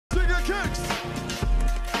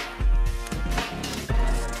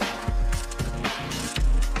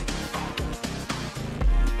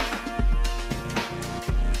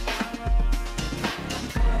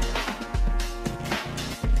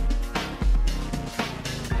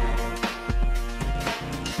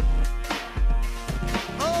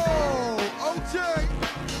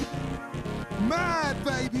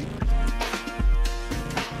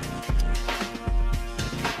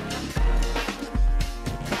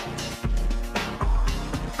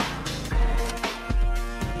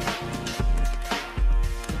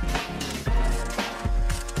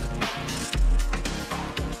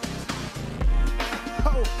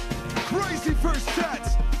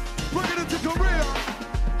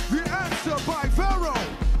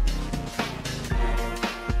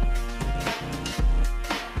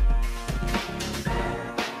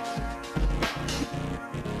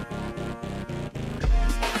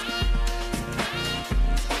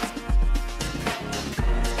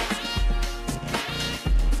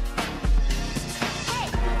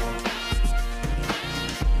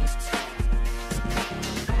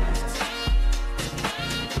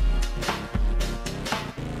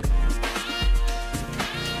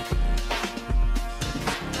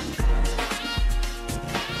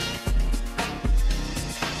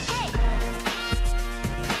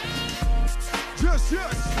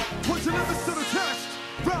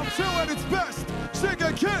its best,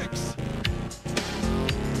 Shigekix.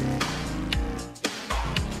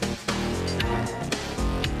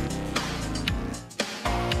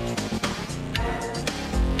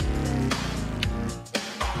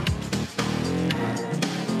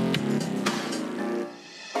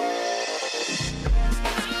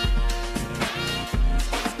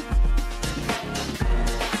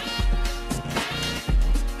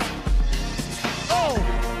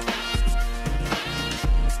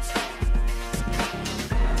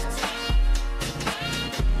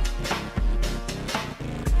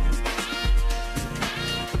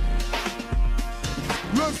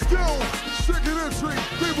 Let's go! Second entry,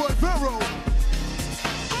 BBOY VERO.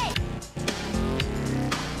 Hey.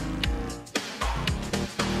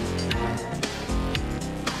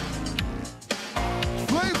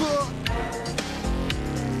 Flavor.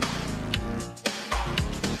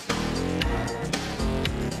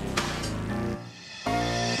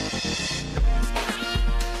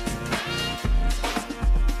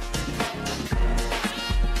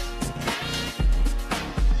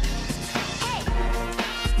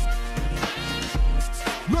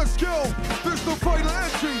 Let's go! This is the final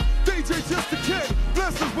entry. DJ Just a Kid.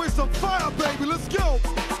 Bless us with some fire, baby. Let's go!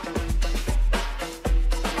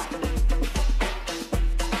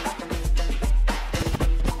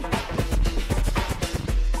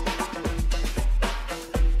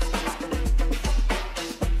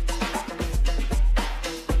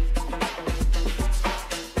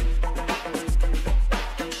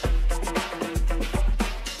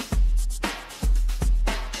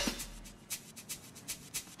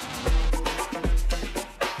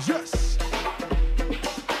 Yes!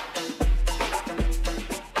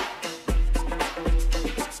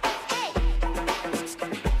 Hey.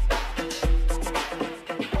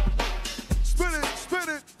 Spin it, spin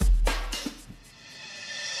it!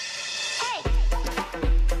 Hey.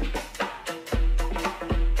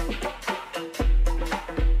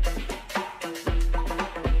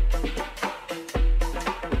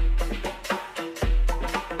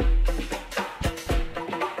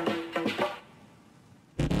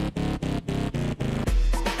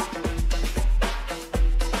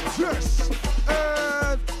 Yes!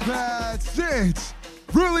 And that's it!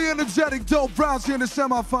 Really energetic, dope rounds here in the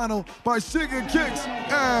semifinal by Shigekix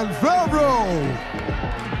and VERO.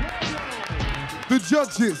 The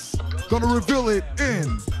judges gonna reveal it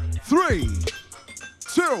in 3,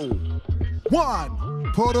 2,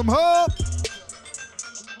 1. Put 'em up!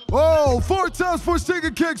 Oh, 4 times for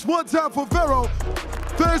Shigekix, 1 time for VERO.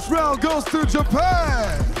 This round goes to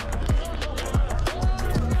Japan.